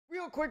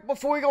Real quick,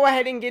 before we go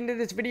ahead and get into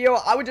this video,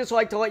 I would just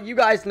like to let you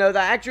guys know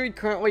that I actually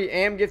currently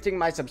am gifting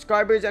my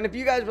subscribers, and if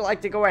you guys would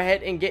like to go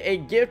ahead and get a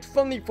gift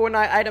from the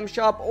Fortnite item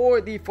shop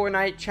or the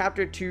Fortnite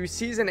Chapter 2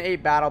 Season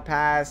 8 Battle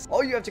Pass,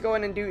 all you have to go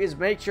in and do is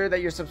make sure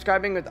that you're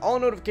subscribing with all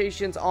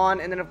notifications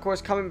on, and then of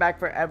course coming back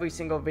for every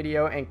single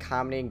video and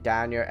commenting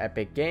down your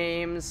epic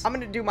games. I'm going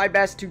to do my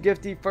best to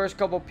gift the first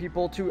couple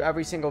people to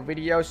every single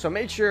video, so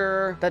make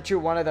sure that you're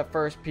one of the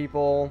first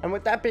people. And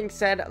with that being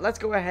said, let's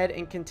go ahead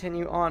and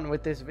continue on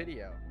with this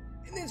video.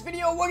 In this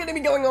video, we're going to be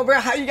going over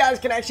how you guys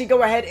can actually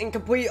go ahead and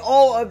complete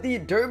all of the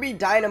Derby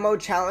Dynamo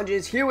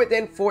challenges here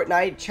within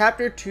Fortnite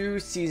Chapter 2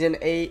 Season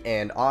 8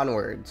 and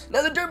onwards.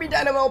 Now, the Derby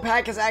Dynamo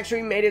pack has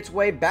actually made its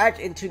way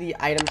back into the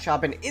item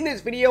shop, and in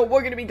this video,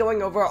 we're going to be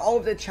going over all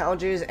of the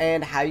challenges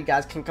and how you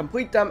guys can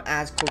complete them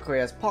as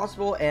quickly as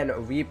possible and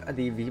reap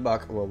the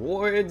V-Buck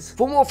rewards.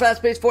 For more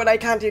fast-paced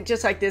Fortnite content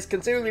just like this,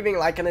 consider leaving a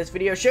like on this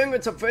video, sharing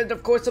with some friends,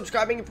 of course,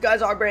 subscribing if you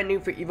guys are brand new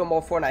for even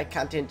more Fortnite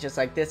content just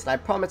like this. And I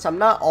promise I'm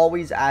not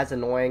always as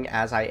annoying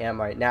as I am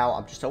right now.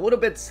 I'm just a little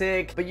bit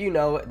sick, but you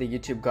know the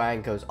YouTube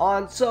grind goes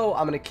on, so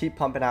I'm gonna keep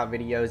pumping out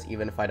videos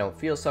even if I don't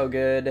feel so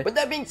good. With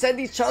that being said,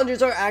 these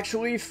challenges are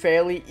actually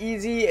fairly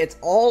easy. It's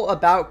all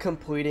about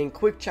completing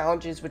quick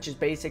challenges, which is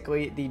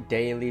basically the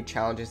daily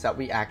challenges that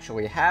we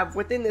actually have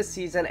within this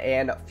season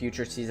and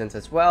future seasons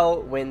as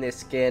well when this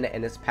skin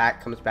and this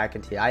pack comes back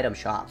into the item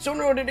shop. So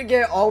in order to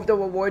get all of the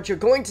rewards, you're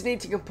going to need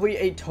to complete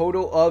a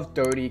total of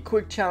 30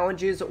 quick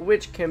challenges,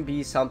 which can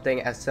be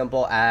something as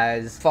simple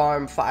as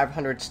farm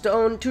 500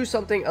 stone to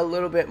something a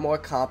little bit more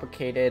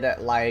complicated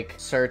like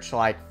search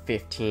like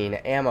 15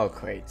 ammo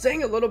crates.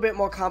 Saying a little bit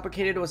more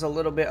complicated was a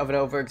little bit of an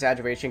over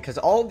exaggeration because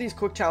all of these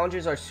quick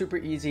challenges are super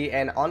easy,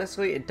 and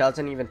honestly it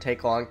doesn't even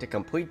take long to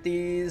complete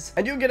these,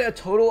 and you'll get a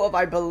total of,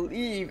 I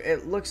believe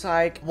it looks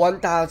like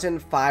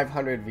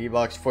 1,500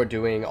 V-Bucks for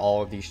doing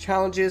all of these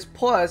challenges,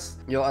 plus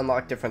you'll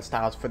unlock different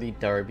styles for the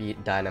Derby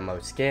Dynamo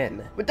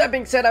skin. With that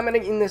being said, I'm gonna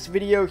end this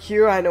video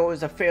here. I know it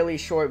was a fairly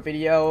short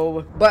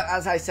video, but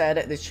as I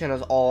said, this channel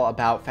is all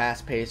about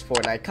fast-paced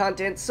Fortnite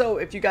content, so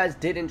if you guys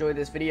did enjoy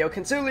this video,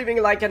 consider leaving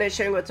a like on it,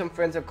 sharing with some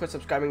friends, of course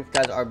subscribing if you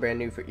guys are brand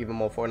new for even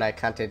more Fortnite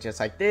content just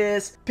like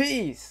this.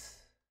 Peace!